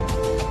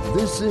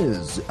This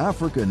is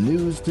Africa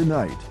News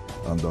Tonight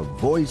on the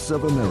Voice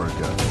of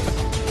America.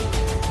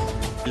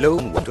 Hello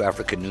and welcome to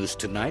Africa News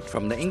Tonight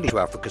from the English to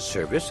Africa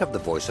service of the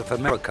Voice of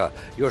America,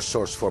 your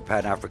source for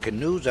Pan-African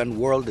news and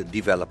world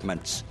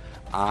developments.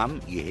 I'm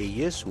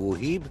Yeheyes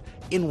Wuhib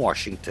in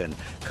Washington.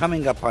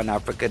 Coming up on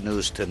Africa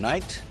News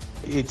Tonight.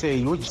 It's a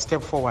huge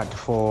step forward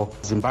for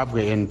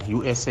Zimbabwe and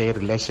USA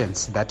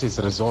relations that is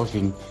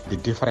resolving the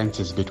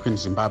differences between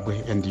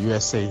Zimbabwe and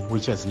USA,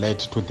 which has led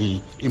to the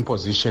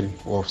imposition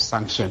of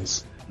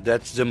sanctions.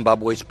 That's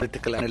Zimbabwe's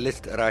political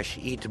analyst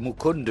Rashid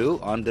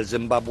Mukundu on the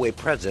Zimbabwe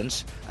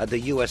presence at the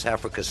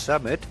U.S.-Africa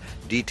Summit.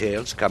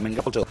 Details coming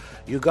up. Also,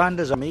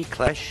 Uganda's army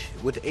clash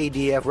with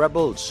ADF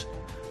rebels.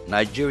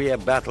 Nigeria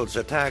battles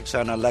attacks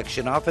on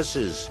election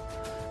offices.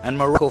 And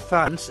Morocco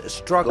fans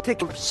struggle to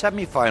take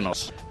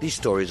semi-finals. These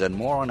stories and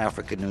more on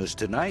Africa News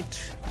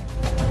Tonight.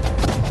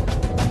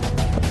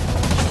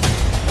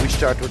 We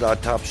start with our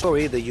top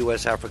story. The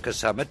U.S.-Africa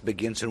Summit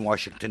begins in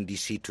Washington,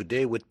 D.C.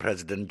 today with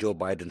President Joe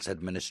Biden's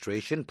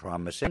administration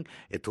promising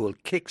it will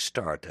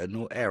kickstart a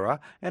new era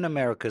in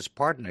America's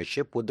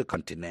partnership with the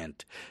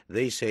continent.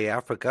 They say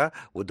Africa,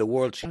 with the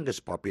world's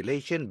youngest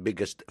population,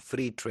 biggest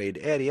free trade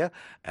area,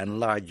 and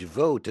large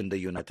vote in the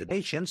United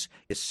Nations,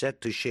 is set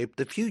to shape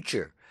the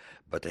future.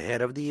 But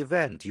ahead of the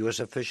event, U.S.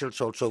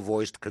 officials also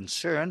voiced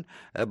concern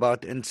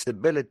about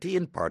instability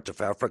in parts of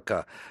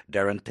Africa.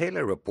 Darren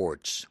Taylor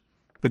reports.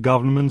 The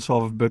governments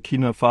of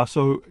Burkina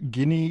Faso,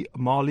 Guinea,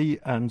 Mali,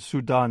 and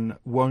Sudan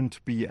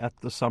won't be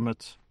at the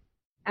summit.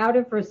 Out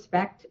of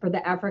respect for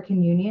the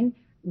African Union,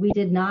 we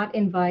did not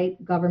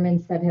invite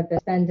governments that have been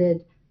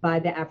suspended by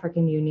the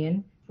African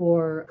Union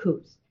for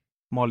coups.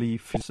 Mali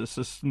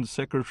Assistant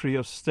Secretary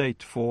of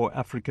State for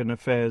African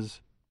Affairs.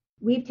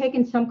 We've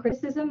taken some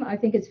criticism, I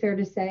think it's fair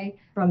to say,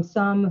 from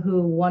some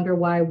who wonder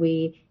why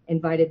we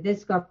invited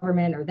this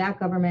government or that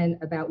government,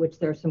 about which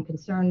there are some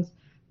concerns.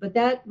 But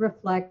that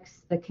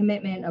reflects the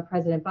commitment of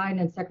President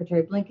Biden and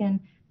Secretary Blinken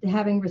to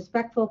having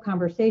respectful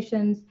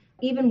conversations,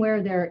 even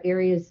where there are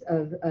areas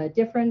of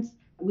difference.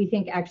 We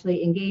think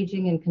actually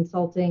engaging and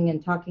consulting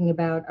and talking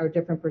about our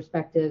different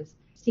perspectives,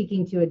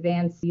 seeking to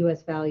advance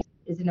U.S. values,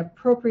 is an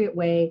appropriate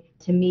way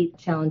to meet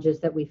challenges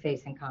that we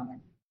face in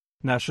common.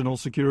 National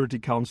Security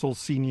Council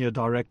Senior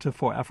Director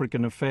for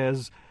African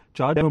Affairs,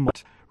 Jad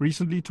Mohammed,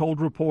 recently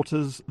told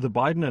reporters the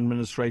Biden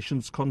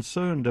administration's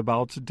concerned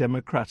about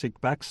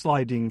democratic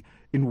backsliding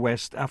in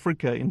West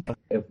Africa.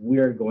 If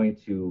we're going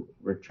to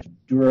return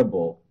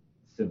durable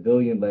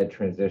civilian-led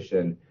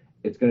transition,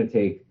 it's going to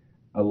take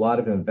a lot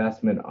of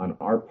investment on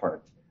our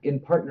part in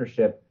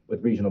partnership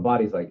with regional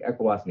bodies like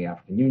ECOWAS and the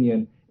African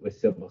Union, with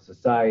civil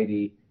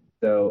society.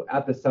 So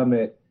at the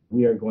summit,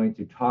 we are going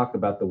to talk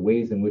about the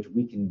ways in which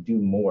we can do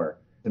more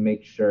to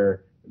make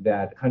sure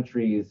that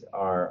countries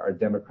are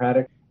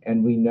democratic.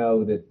 And we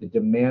know that the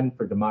demand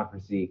for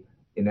democracy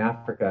in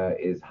Africa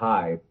is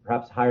high,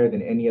 perhaps higher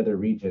than any other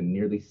region,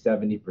 nearly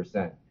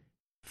 70%.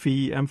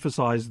 Fee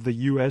emphasized the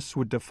U.S.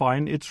 would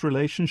define its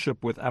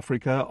relationship with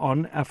Africa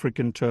on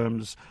African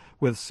terms,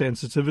 with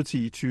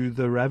sensitivity to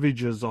the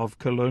ravages of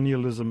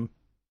colonialism.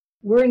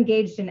 We're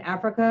engaged in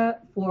Africa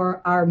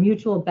for our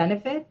mutual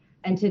benefit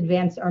and to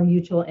advance our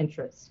mutual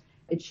interests.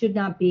 It should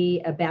not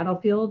be a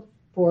battlefield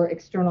for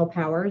external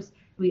powers.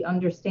 We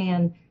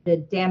understand the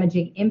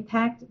damaging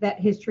impact that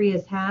history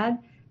has had,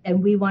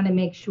 and we want to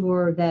make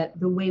sure that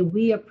the way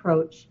we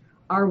approach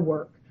our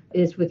work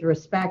is with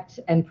respect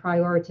and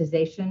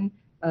prioritization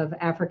of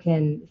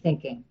African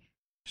thinking.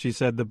 She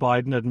said the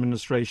Biden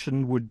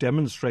administration would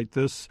demonstrate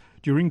this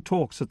during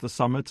talks at the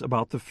summit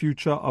about the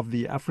future of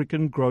the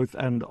African Growth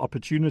and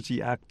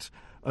Opportunity Act,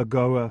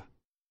 AGOA.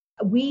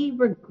 We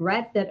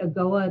regret that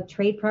AGOA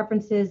trade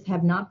preferences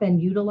have not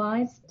been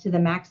utilized to the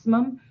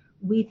maximum.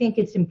 We think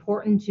it's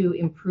important to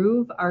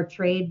improve our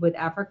trade with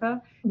Africa.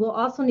 We'll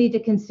also need to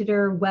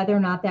consider whether or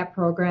not that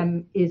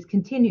program is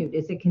continued.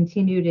 Is it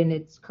continued in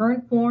its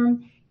current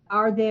form?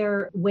 Are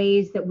there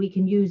ways that we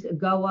can use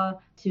AGOA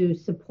to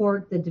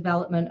support the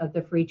development of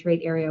the free trade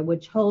area,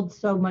 which holds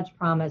so much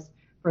promise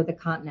for the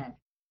continent?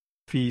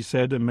 Fee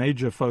said a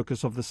major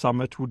focus of the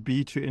summit would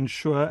be to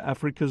ensure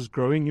Africa's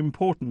growing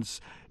importance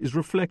is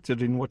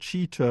reflected in what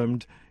she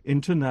termed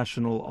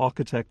international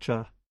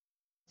architecture.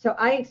 So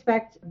I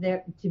expect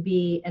there to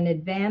be an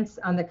advance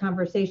on the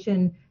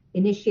conversation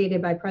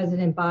initiated by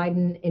President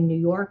Biden in New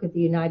York at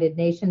the United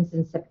Nations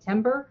in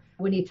September,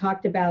 when he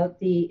talked about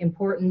the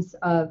importance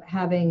of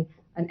having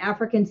an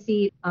African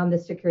seat on the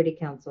Security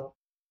Council.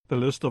 The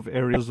list of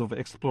areas of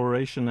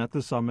exploration at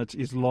the summit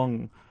is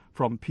long,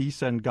 from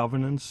peace and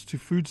governance to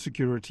food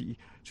security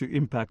to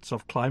impacts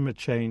of climate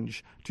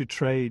change to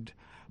trade.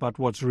 But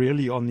what's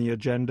really on the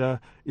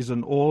agenda is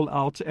an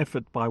all-out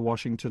effort by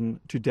Washington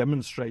to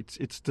demonstrate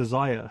its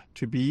desire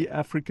to be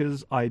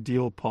Africa's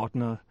ideal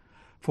partner.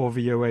 For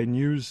VOA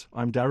News,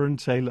 I'm Darren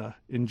Taylor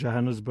in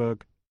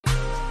Johannesburg.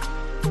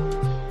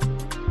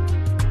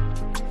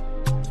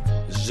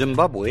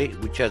 Zimbabwe,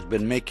 which has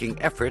been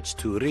making efforts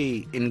to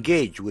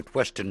re-engage with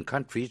Western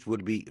countries,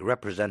 will be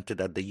represented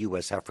at the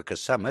U.S.-Africa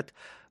Summit,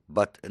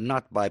 but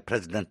not by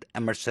President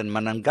Emerson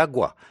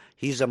Mnangagwa.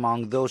 He's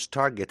among those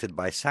targeted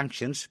by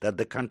sanctions that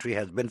the country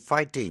has been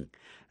fighting.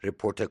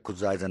 Reporter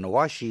Kuzaiza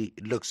Nawashi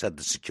looks at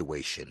the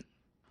situation.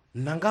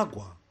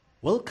 Mnangagwa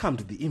welcomed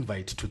the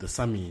invite to the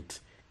summit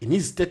in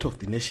his State of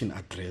the Nation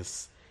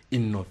address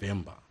in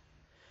November.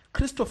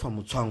 Christopher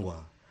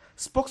Mutsvangwa,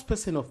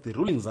 spokesperson of the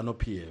ruling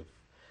ZANU-PF,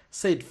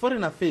 said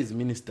Foreign Affairs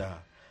Minister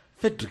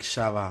Frederick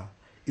Shava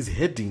is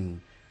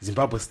heading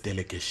Zimbabwe's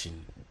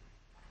delegation.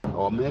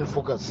 Our main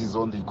focus is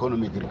on the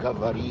economic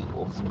recovery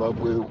of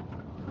Zimbabwe.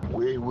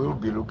 We will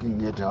be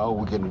looking at how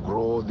we can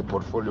grow the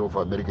portfolio of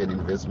American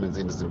investments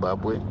in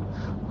Zimbabwe,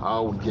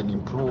 how we can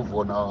improve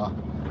on our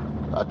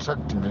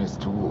attractiveness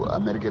to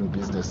American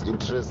business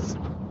interests.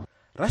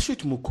 Rashid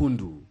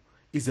Mukundu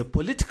is a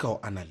political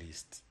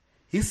analyst.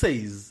 He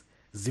says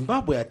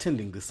Zimbabwe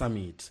attending the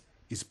summit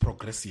is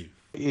progressive.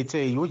 It's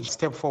a huge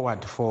step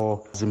forward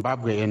for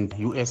Zimbabwe and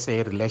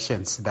USA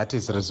relations that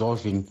is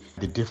resolving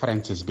the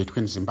differences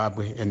between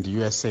Zimbabwe and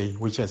USA,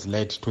 which has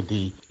led to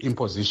the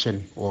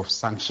imposition of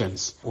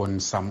sanctions on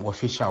some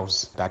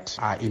officials that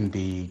are in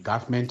the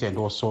government and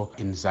also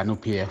in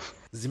ZANU-PF.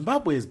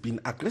 Zimbabwe has been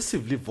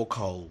aggressively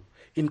vocal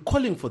in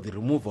calling for the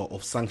removal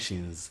of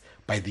sanctions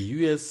by the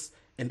US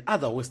and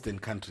other Western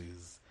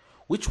countries,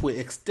 which were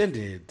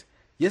extended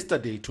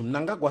yesterday to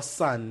Mnangagwa's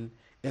son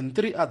and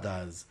 3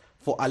 others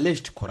for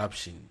alleged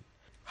corruption.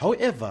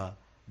 However,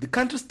 the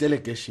country's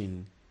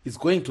delegation is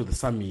going to the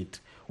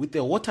summit with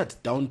a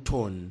watered-down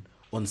tone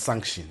on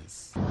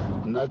sanctions.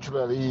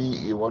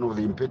 Naturally, one of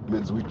the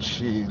impediments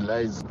which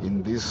lies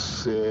in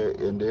this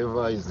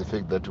endeavor is the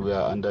fact that we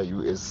are under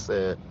U.S.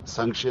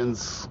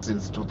 sanctions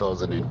since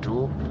 2002,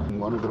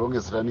 one of the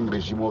longest-running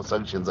regime of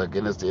sanctions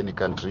against any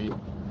country.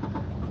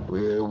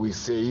 We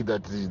say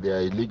that they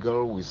are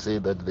illegal, we say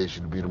that they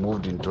should be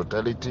removed in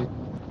totality.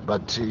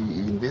 But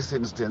in this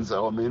instance,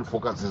 our main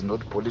focus is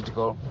not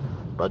political,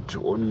 but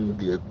on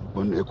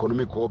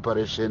economic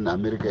cooperation.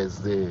 America is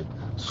the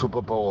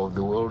superpower of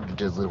the world.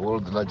 It is the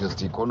world's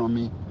largest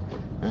economy.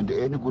 And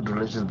any good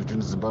relations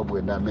between Zimbabwe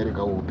and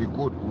America will be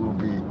good, will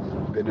be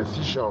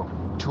beneficial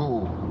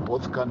to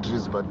both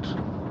countries, but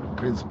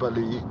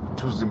principally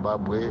to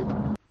Zimbabwe.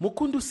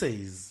 Mukundu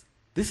says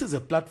this is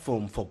a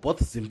platform for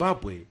both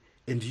Zimbabwe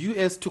and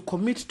US to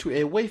commit to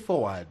a way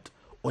forward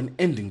on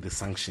ending the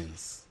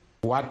sanctions.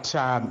 What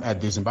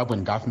the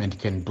Zimbabwean government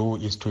can do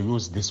is to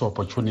use this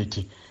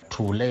opportunity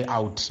to lay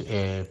out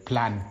a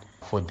plan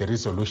for the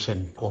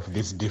resolution of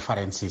these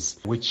differences,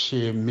 which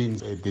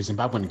means the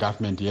Zimbabwean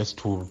government has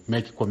to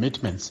make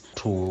commitments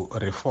to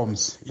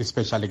reforms,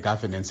 especially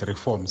governance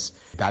reforms,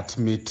 that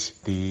meet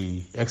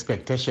the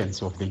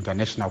expectations of the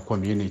international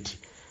community,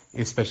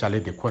 especially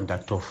the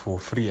conduct of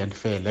free and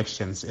fair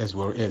elections, as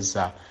well as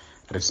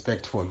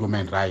respect for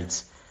human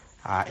rights.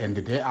 And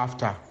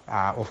thereafter,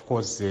 of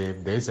course,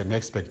 there is an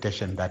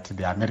expectation that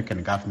the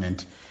American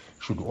government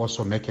should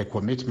also make a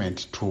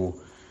commitment to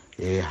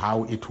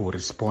how it will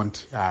respond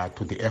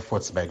to the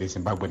efforts by the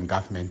Zimbabwean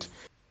government.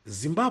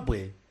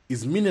 Zimbabwe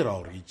is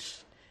mineral rich,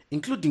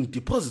 including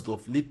deposits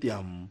of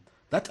lithium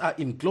that are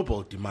in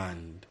global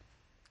demand,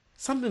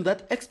 something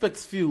that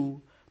experts feel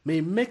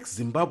may make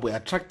Zimbabwe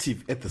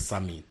attractive at the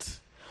summit.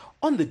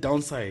 On the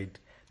downside,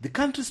 the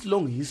country's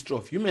long history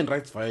of human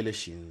rights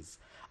violations,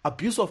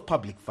 abuse of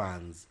public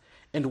funds,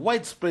 and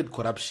widespread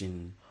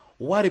corruption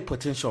worry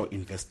potential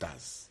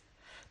investors.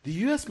 The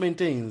US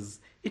maintains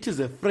it is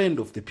a friend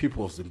of the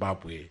people of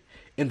Zimbabwe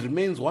and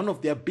remains one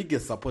of their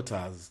biggest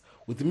supporters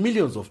with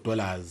millions of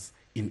dollars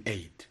in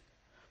aid.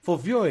 For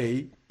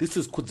VOA, this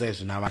is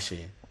Kuzaiza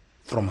Nawashi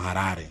from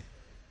Harare.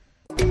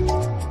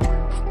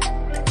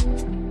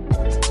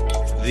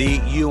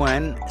 The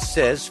UN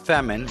says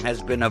famine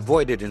has been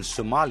avoided in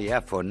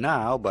Somalia for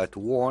now, but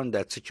warned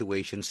that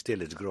situation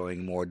still is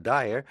growing more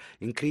dire,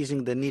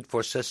 increasing the need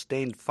for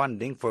sustained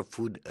funding for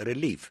food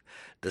relief.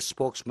 The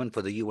spokesman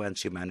for the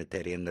UN's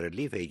Humanitarian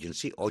Relief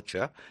Agency,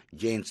 OCHA,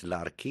 James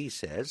Larky,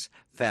 says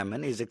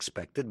famine is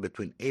expected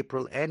between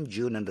April and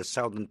June in the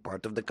southern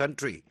part of the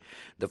country.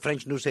 The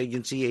French news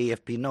agency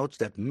AFP notes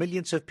that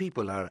millions of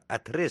people are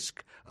at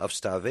risk of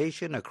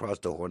starvation across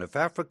the Horn of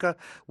Africa,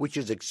 which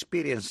is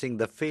experiencing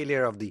the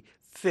failure of the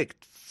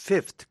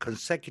fifth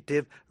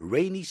consecutive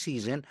rainy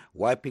season,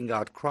 wiping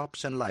out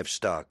crops and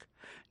livestock.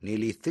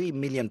 Nearly 3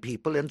 million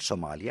people in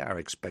Somalia are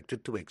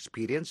expected to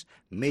experience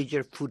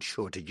major food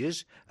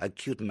shortages,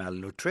 acute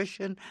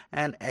malnutrition,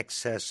 and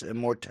excess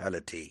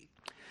mortality.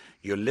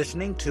 You're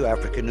listening to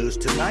Africa News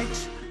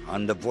Tonight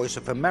on the Voice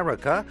of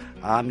America.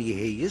 I'm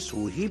Yeheyes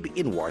Wuhib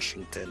in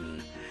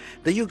Washington.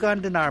 The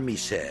Ugandan army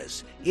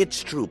says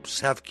its troops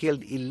have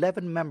killed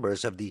 11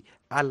 members of the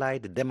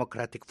Allied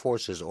Democratic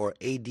Forces, or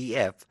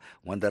ADF,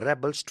 when the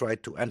rebels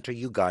tried to enter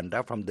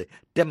Uganda from the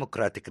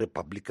Democratic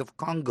Republic of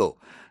Congo.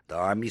 The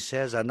army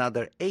says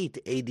another 8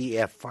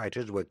 ADF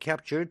fighters were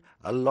captured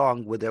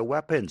along with their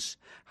weapons.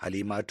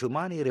 Halima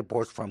Tumani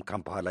reports from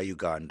Kampala,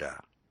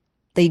 Uganda.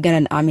 The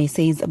Ugandan army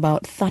says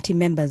about 30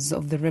 members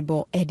of the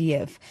rebel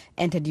ADF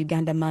entered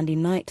Uganda Monday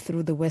night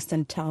through the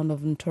western town of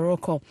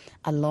Ntoroko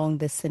along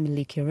the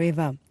Semiliki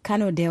River.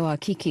 Kano Dewa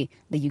Akiki,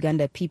 the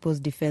Uganda People's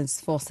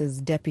Defence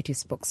Forces deputy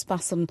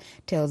spokesperson,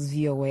 tells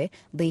VOA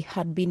they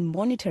had been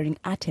monitoring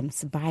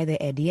attempts by the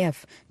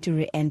ADF to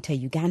re-enter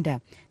Uganda.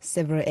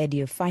 Several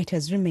ADF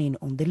fighters remain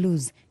on the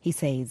loose, he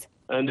says.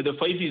 And the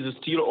fight is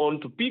still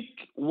on to pick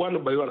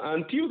one by one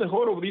until the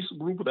whole of this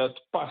group that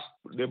passed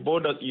the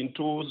border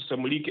into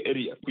Semiliki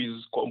area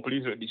is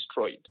completely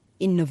destroyed.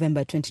 In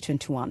November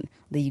 2021,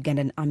 the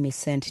Ugandan army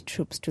sent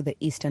troops to the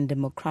Eastern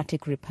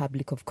Democratic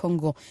Republic of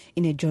Congo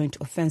in a joint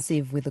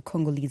offensive with the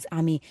Congolese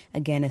army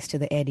against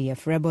the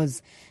ADF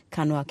rebels.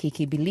 Kano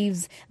Akiki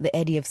believes the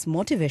ADF's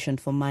motivation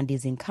for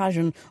Monday's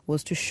incursion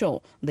was to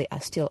show they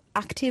are still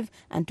active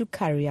and to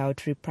carry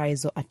out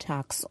reprisal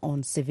attacks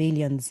on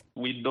civilians.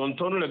 We don't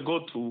only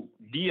go to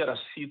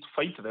DRC to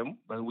fight them,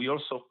 but we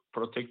also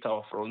protect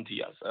our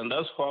frontiers. And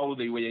that's how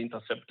they were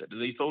intercepted.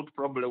 They thought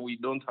probably we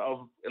don't have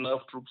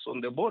enough troops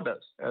on the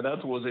borders. And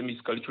that was a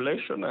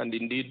miscalculation, and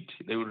indeed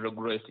they will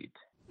regret it.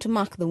 To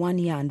mark the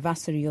one-year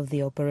anniversary of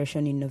the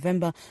operation in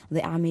November,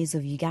 the armies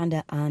of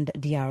Uganda and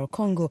DR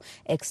Congo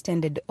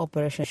extended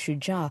Operation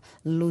Shujaa,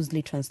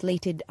 loosely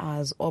translated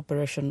as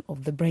Operation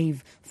of the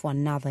Brave, for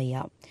another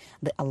year.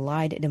 The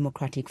Allied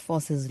Democratic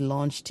Forces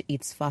launched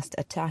its first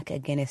attack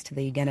against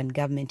the Ugandan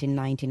government in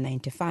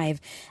 1995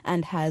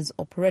 and has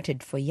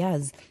operated for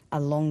years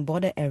along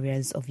border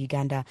areas of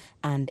Uganda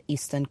and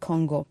eastern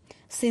Congo.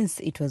 Since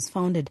it was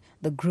founded,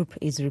 the group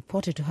is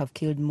reported to have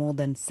killed more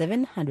than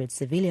 700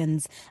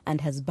 civilians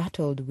and has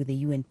battled with the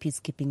UN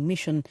peacekeeping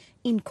mission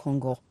in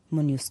Congo,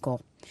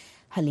 MONUSCO.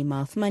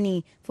 Halima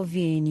Athmani for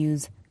VOA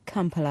News,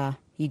 Kampala,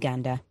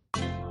 Uganda.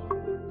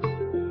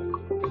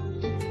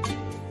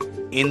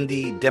 In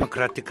the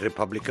Democratic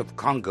Republic of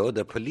Congo,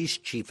 the police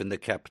chief in the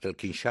capital,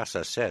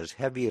 Kinshasa, says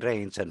heavy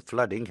rains and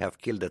flooding have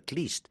killed at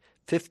least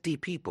 50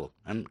 people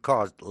and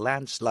caused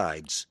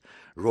landslides.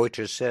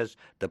 Reuters says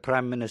the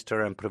Prime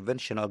Minister and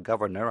Provincial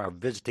Governor are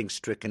visiting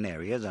stricken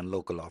areas and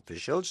local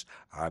officials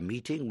are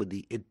meeting with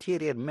the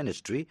Interior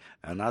Ministry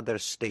and other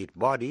state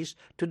bodies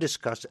to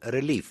discuss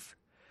relief.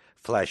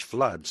 Flash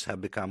floods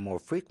have become more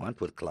frequent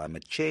with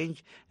climate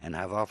change and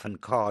have often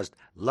caused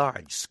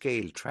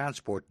large-scale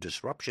transport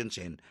disruptions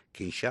in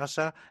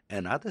Kinshasa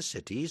and other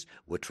cities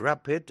with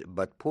rapid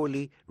but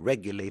poorly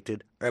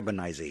regulated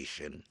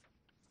urbanization.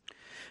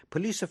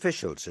 Police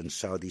officials in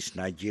southeast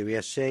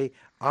Nigeria say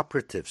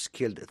operatives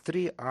killed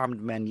 3 armed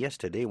men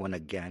yesterday when a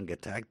gang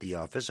attacked the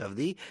office of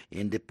the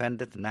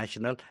Independent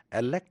National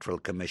Electoral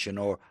Commission,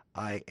 or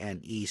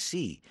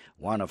INEC,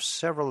 one of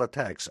several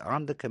attacks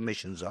on the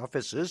Commission's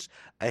offices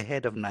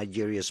ahead of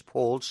Nigeria's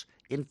polls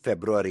in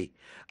February.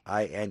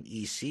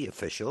 INEC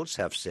officials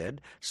have said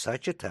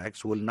such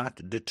attacks will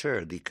not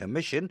deter the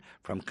Commission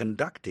from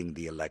conducting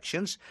the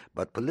elections,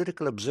 but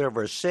political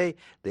observers say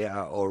they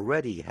are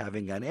already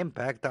having an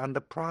impact on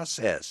the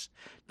process.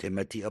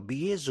 Timothy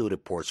Obiezu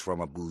reports from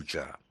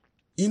Abuja.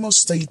 Imo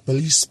State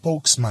Police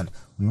spokesman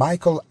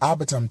Michael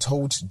Abatam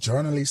told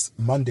journalists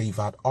Monday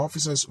that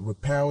officers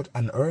repelled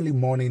an early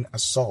morning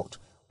assault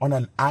on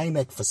an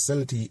INEC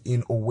facility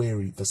in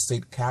Owerri, the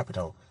state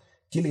capital,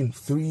 killing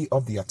 3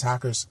 of the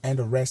attackers and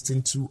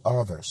arresting 2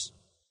 others.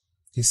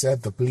 He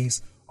said the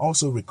police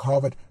also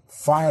recovered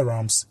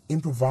firearms,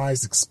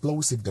 improvised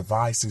explosive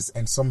devices,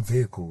 and some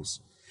vehicles.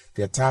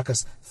 The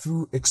attackers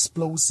threw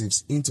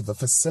explosives into the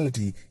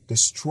facility,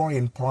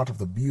 destroying part of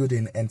the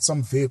building and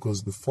some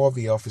vehicles before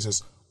the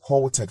officers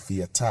halted the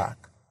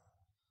attack.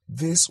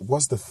 This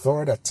was the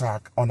 3rd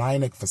attack on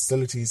INEC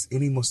facilities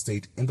in Imo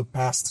State in the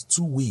past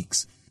 2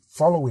 weeks,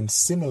 following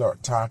similar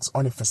attacks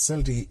on a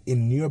facility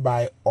in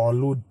nearby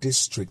Orlu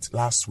district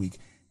last week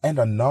and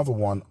another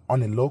one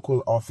on a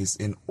local office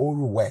in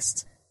Oru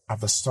West at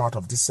the start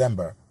of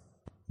December.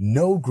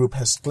 No group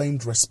has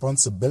claimed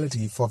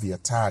responsibility for the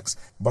attacks,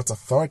 but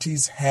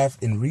authorities have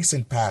in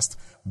recent past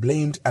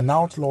blamed an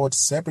outlawed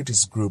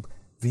separatist group,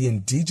 the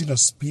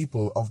Indigenous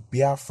People of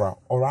Biafra,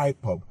 or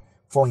IPOB,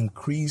 for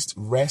increased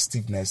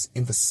restiveness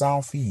in the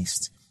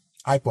southeast.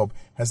 IPOB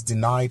has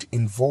denied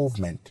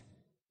involvement.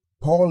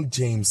 Paul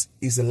James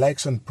is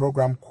Election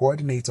Program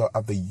Coordinator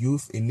at the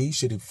Youth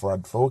Initiative for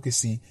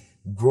Advocacy,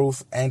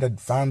 Growth and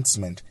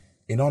Advancement,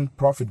 a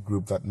non-profit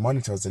group that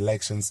monitors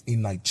elections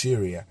in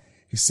Nigeria.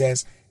 He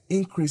says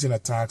increasing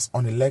attacks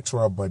on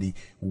electoral body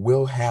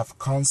will have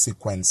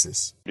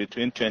consequences.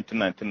 Between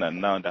 2019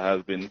 and now, there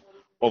has been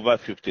over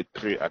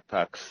 53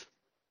 attacks,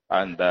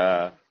 and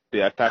the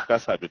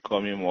attackers are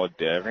becoming more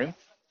daring.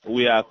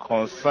 We are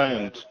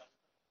concerned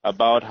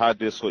about how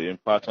this will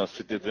impact on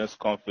citizens'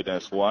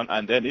 confidence, one,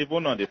 and then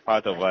even on the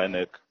part of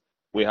INEC,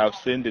 we have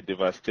seen the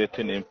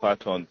devastating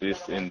impact on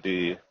this in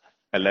the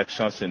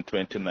elections in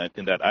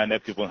 2019, that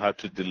INEC even had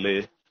to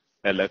delay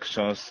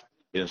elections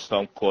in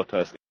some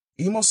quarters.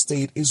 Imo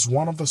State is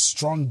one of the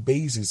strong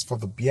bases for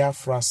the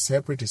Biafra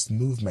separatist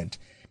movement,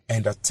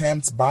 and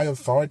attempts by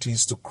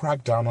authorities to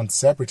crack down on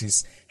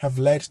separatists have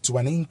led to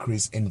an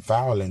increase in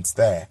violence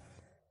there.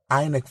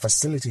 INEC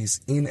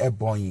facilities in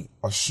Ebonyi,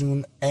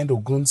 Osun, and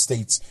Ogun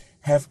states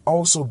have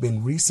also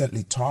been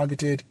recently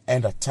targeted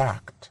and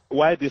attacked.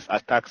 Why these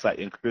attacks are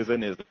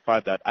increasing is the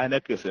fact that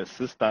INEC is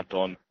insistent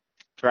on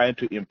trying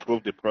to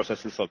improve the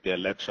processes of the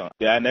election.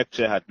 The INEC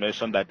chair had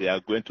mentioned that they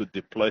are going to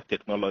deploy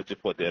technology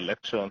for the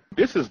election.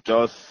 This is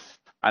just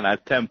an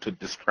attempt to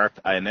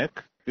distract INEC.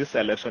 This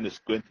election is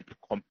going to be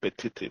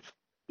competitive.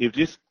 If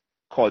these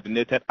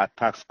coordinated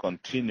attacks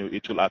continue,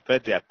 it will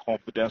affect their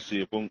confidence to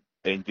even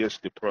engage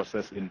the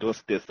process in those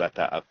states that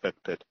are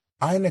affected.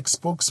 INEC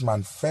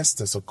spokesman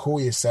Festus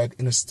Okoye said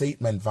in a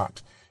statement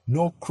that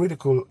no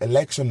critical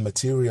election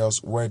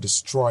materials were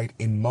destroyed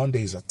in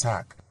Monday's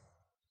attack.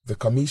 The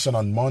commission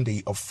on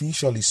Monday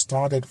officially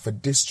started the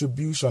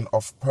distribution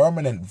of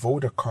permanent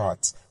voter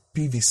cards,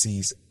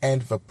 PVCs,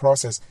 and the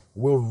process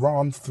will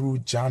run through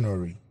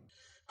January.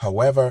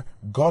 However,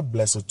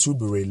 Godbless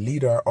Otubere,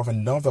 leader of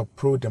another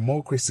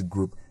pro-democracy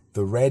group,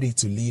 the Ready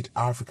to Lead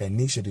Africa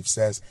initiative,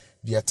 says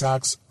the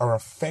attacks are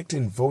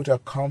affecting voter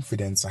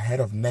confidence ahead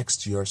of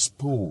next year's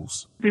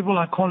polls. People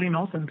are calling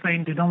us and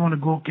saying they don't want to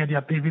go get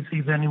their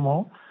PVCs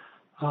anymore.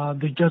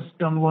 They just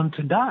don't want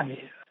to die.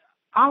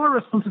 Our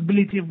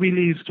responsibility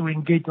really is to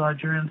engage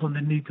Nigerians on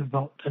the need to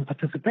vote and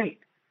participate.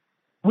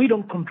 We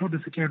don't control the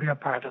security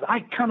apparatus. I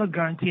cannot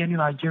guarantee any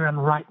Nigerian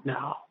right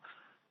now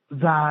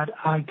that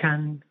I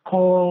can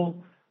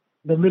call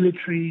the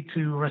military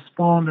to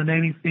respond on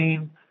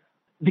anything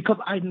because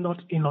I'm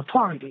not in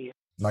authority.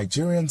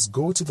 Nigerians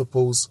go to the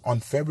polls on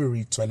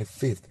February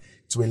 25th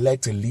to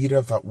elect a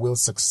leader that will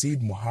succeed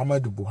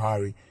Muhammadu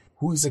Buhari,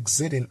 who is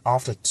exiting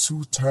after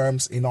 2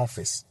 terms in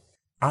office.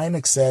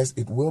 INEC says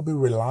it will be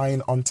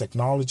relying on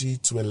technology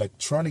to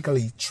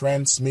electronically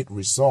transmit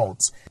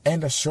results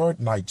and assured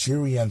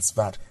Nigerians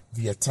that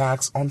the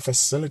attacks on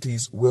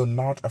facilities will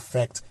not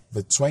affect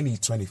the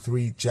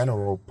 2023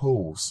 general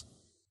polls.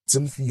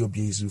 Timothy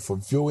Obiezu for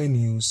VOA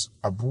News,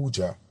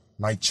 Abuja,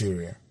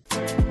 Nigeria.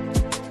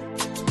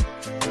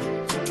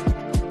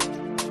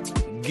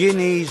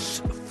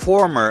 Guinea's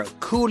former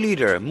coup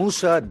leader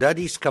Moussa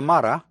Dadis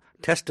Camara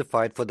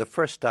testified for the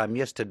first time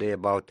yesterday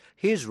about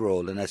his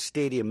role in a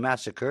stadium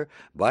massacre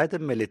by the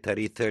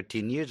military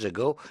 13 years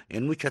ago,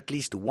 in which at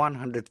least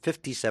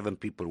 157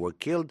 people were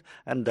killed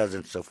and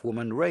dozens of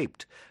women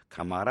raped.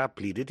 Camara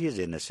pleaded his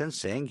innocence,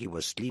 saying he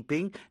was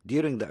sleeping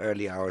during the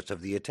early hours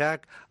of the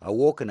attack,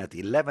 awoken at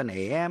 11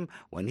 a.m.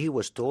 when he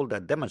was told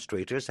that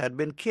demonstrators had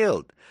been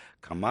killed.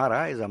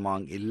 Camara is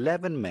among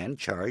 11 men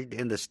charged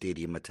in the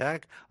stadium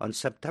attack on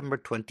September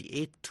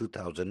 28,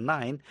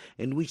 2009,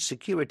 in which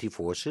security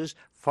forces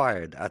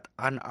fired at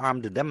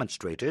unarmed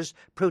demonstrators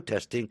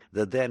protesting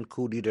the then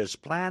coup leader's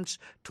plans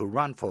to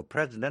run for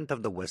president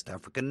of the West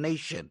African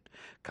nation.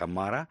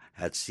 Camara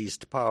had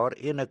seized power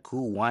in a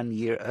coup 1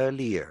 year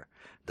earlier.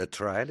 The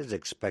trial is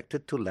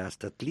expected to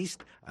last at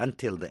least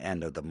until the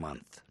end of the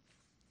month.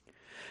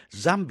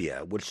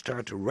 Zambia will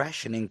start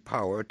rationing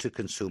power to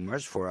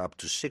consumers for up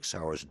to 6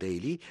 hours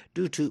daily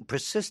due to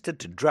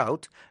persistent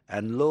drought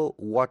and low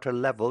water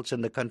levels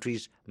in the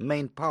country's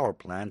main power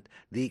plant,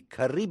 the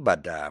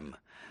Kariba Dam.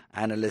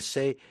 Analysts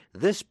say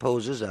this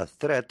poses a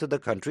threat to the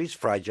country's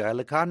fragile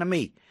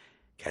economy.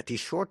 Kathy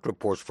Short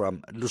reports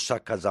from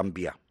Lusaka,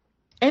 Zambia.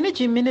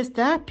 Energy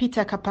Minister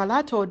Peter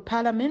Kapala told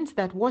Parliament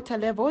that water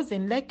levels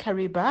in Lake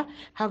Kariba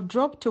have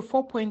dropped to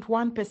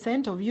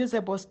 4.1% of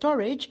usable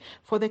storage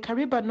for the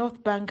Kariba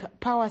North Bank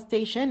power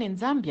station in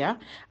Zambia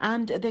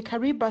and the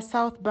Kariba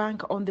South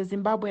Bank on the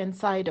Zimbabwean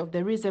side of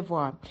the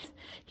reservoir.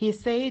 He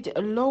said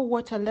low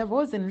water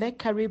levels in Lake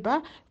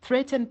Kariba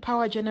threaten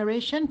power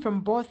generation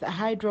from both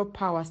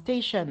hydropower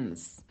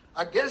stations.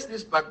 Against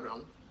this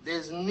background, there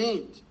is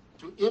need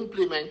to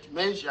implement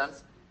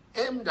measures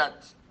aimed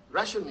at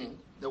rationing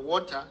the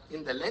water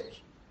in the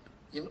lake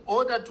in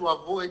order to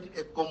avoid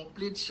a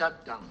complete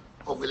shutdown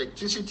of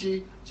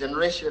electricity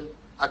generation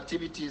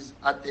activities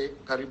at the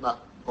Kariba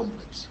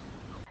complex.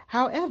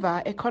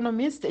 However,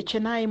 economist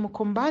Chenai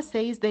Mukumba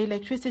says the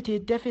electricity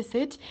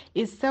deficit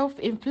is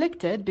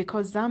self-inflicted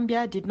because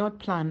Zambia did not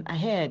plan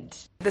ahead.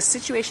 The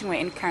situation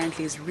we're in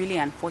currently is really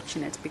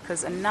unfortunate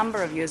because a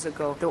number of years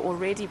ago, there were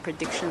already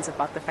predictions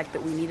about the fact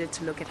that we needed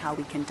to look at how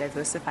we can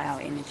diversify our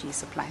energy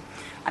supply.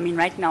 I mean,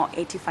 right now,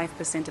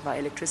 85% of our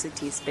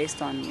electricity is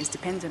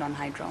dependent on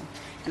hydro.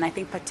 And I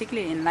think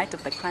particularly in light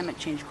of the climate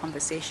change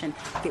conversation,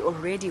 there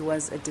already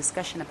was a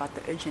discussion about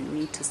the urgent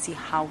need to see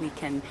how we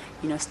can,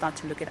 start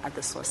to look at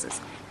other sources.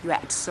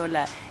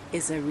 Solar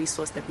is a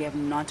resource that we have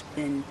not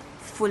been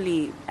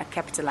fully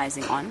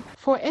capitalizing on.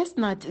 For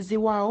Esnat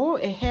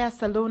Ziwao, a hair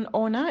salon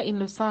owner in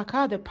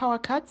Lusaka, the power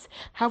cuts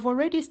have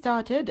already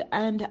started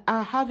and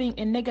are having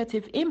a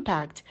negative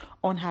impact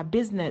on her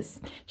business.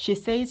 She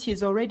says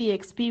she's already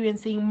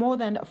experiencing more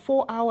than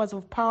 4 hours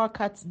of power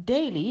cuts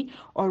daily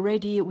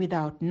already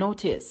without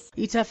notice.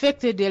 It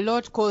affected a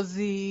lot because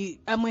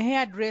I'm a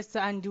hairdresser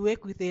and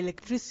work with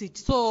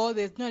electricity. So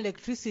there's no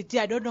electricity.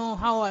 I don't know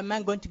how am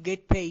I going to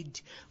get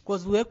paid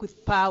because we work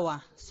with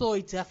power. So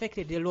it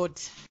affected a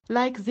lot.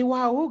 Like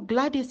Ziwao,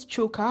 Gladys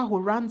Chuka, who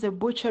runs a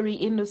butchery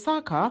in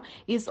Lusaka,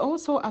 is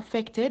also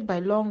affected by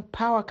long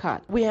power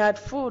cuts. We had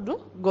food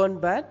gone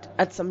bad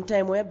at some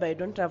time whereby I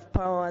don't have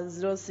power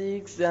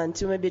 06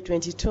 until maybe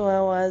 22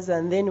 hours,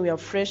 and then we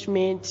have fresh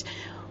meat.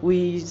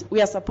 We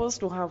are supposed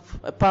to have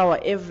power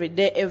every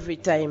day, every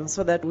time,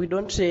 so that we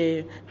don't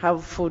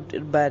have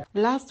food bad.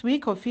 Last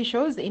week,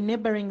 officials in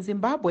neighboring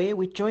Zimbabwe,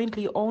 which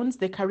jointly owns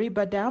the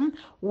Kariba Dam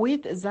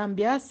with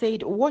Zambia,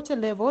 said water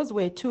levels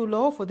were too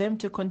low for them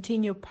to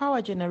continue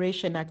power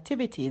generation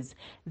activities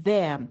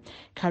there.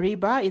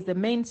 Kariba is the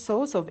main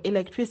source of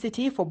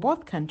electricity for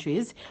both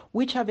countries,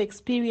 which have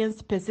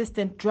experienced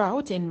persistent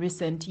drought in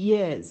recent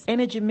years.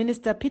 Energy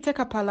Minister Peter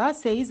Kapala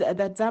says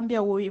that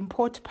Zambia will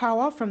import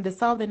power from the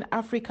Southern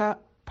Africa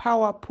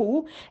Power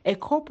Pool, a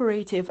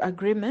cooperative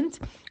agreement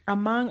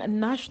among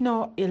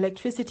national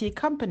electricity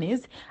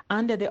companies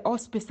under the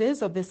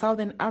auspices of the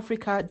Southern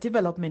Africa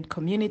Development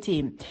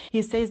Community.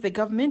 He says the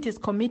government is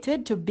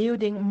committed to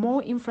building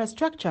more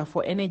infrastructure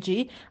for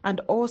energy and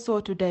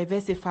also to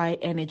diversify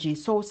energy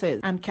sources.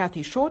 I'm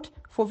Kathy Short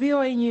for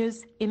VOA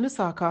News in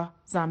Lusaka,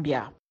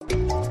 Zambia.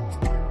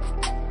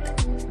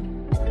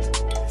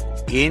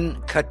 In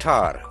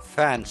Qatar,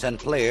 fans and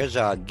players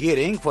are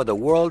gearing for the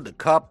World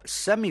Cup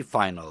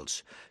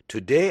semi-finals.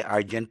 Today,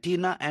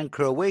 Argentina and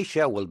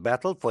Croatia will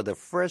battle for the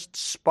first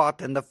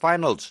spot in the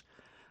finals.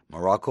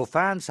 Morocco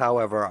fans,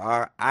 however,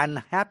 are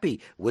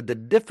unhappy with the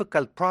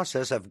difficult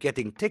process of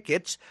getting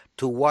tickets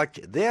to watch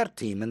their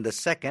team in the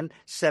second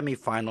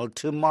semi-final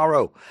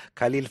tomorrow.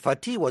 Khalil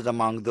Fatih was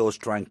among those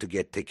trying to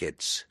get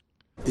tickets.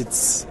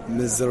 It's a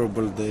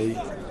miserable day.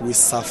 We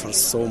suffer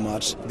so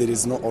much. There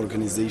is no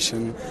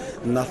organization,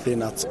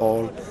 nothing at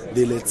all.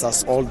 They let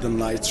us all the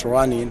night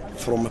running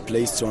from a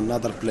place to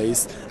another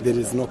place. There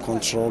is no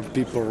control.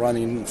 People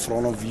running in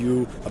front of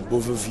you,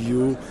 above of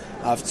you.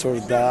 After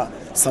that,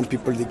 some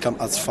people, they come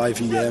at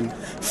 5 a.m.,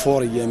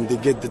 4 a.m., they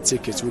get the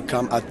tickets. We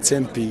come at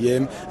 10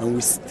 p.m. and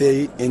we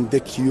stay in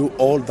the queue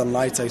all the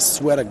night. I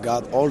swear to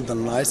God, all the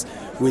nights,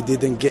 we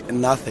didn't get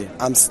nothing.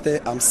 I'm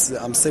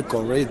sick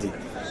already.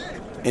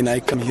 And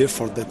I come here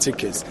for the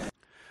tickets.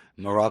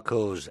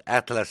 Morocco's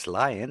Atlas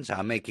Lions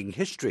are making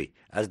history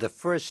as the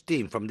first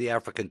team from the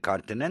African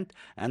continent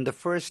and the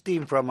first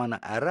team from an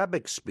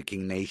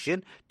Arabic-speaking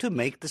nation to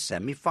make the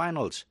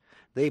semi-finals.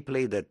 They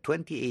play the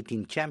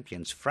 2018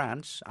 champions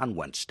France on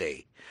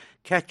Wednesday.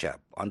 Catch up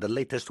on the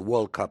latest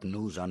World Cup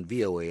news on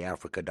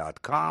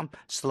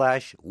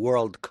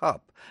voaafrica.com/World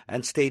Cup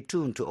and stay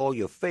tuned to all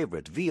your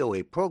favorite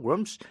VOA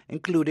programs,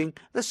 including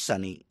The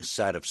Sunny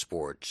Side of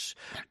Sports.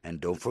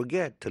 And don't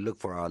forget to look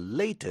for our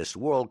latest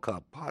World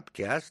Cup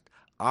podcast,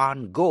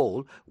 On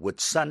Goal, with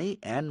Sunny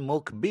and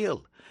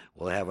Mokbil.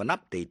 We'll have an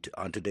update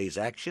on today's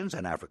actions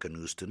and Africa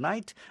News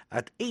Tonight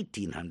at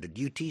 1800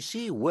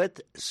 UTC with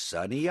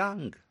Sunny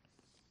Young.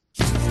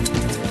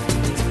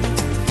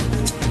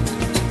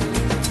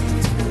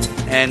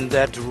 And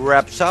that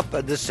wraps up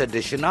this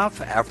edition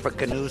of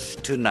Africa News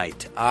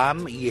Tonight.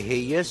 I'm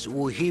Yeheyes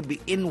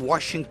Wuhibi in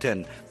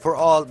Washington. For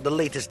all the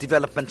latest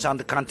developments on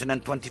the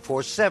continent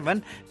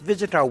 24/7,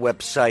 visit our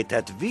website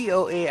at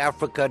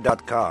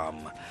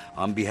voaafrica.com.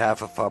 On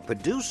behalf of our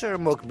producer,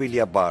 Mokbil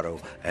Yabaro,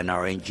 and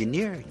our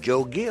engineer,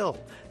 Joe Gill,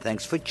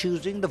 thanks for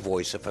choosing the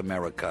Voice of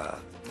America.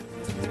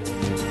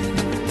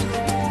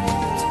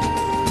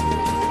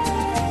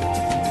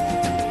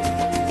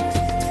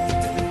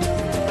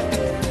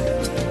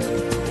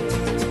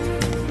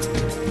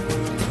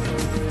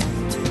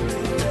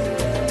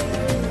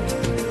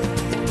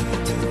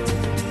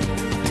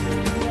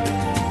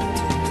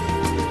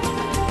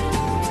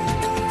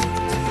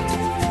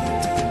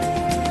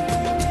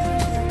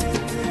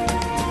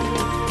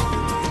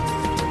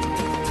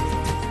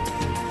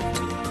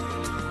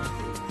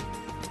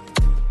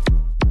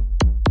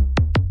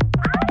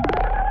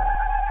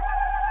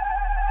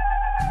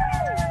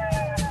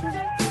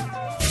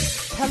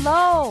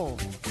 Hello,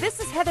 this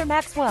is Heather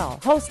Maxwell,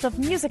 host of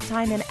Music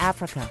Time in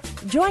Africa.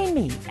 Join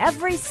me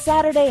every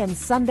Saturday and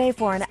Sunday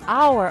for an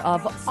hour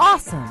of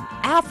awesome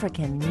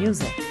African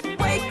music.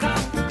 Wake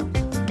up,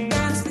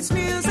 dance this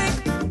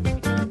music.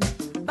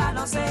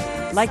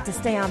 Like to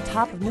stay on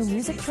top of new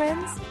music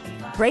trends?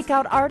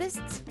 Breakout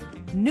artists?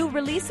 New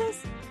releases?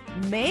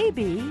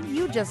 Maybe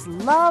you just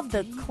love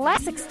the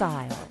classic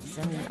styles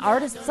and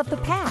artists of the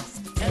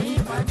past.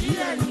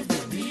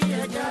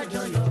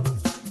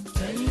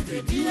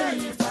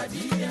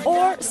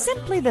 Or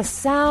simply the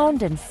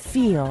sound and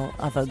feel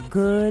of a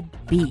good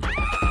beat.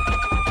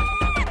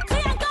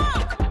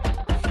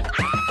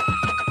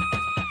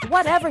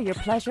 Whatever your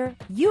pleasure,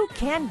 you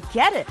can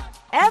get it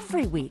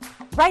every week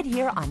right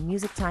here on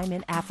Music Time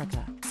in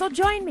Africa. So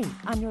join me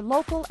on your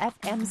local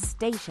FM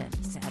station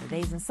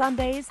Saturdays and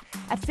Sundays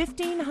at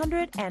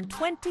 1500 and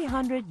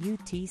 2000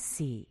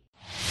 UTC.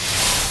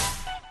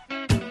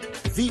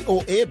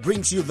 VOA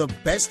brings you the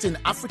best in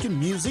African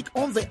music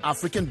on the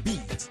African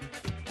Beat.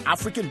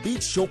 African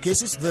Beat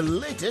showcases the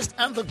latest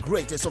and the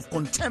greatest of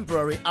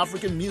contemporary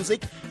African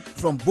music,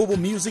 from Bobo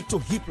music to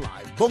hip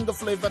life, bongo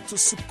flavor to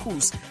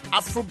soukous,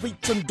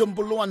 Afrobeat to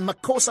ndombolo and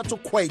makossa to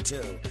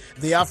kwaito.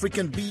 The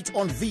African Beat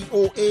on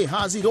VOA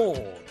has it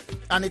all.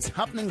 And it's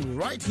happening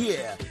right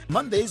here,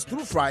 Mondays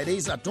through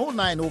Fridays at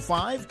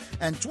 09:05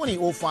 and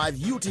 20:05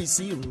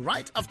 UTC,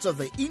 right after the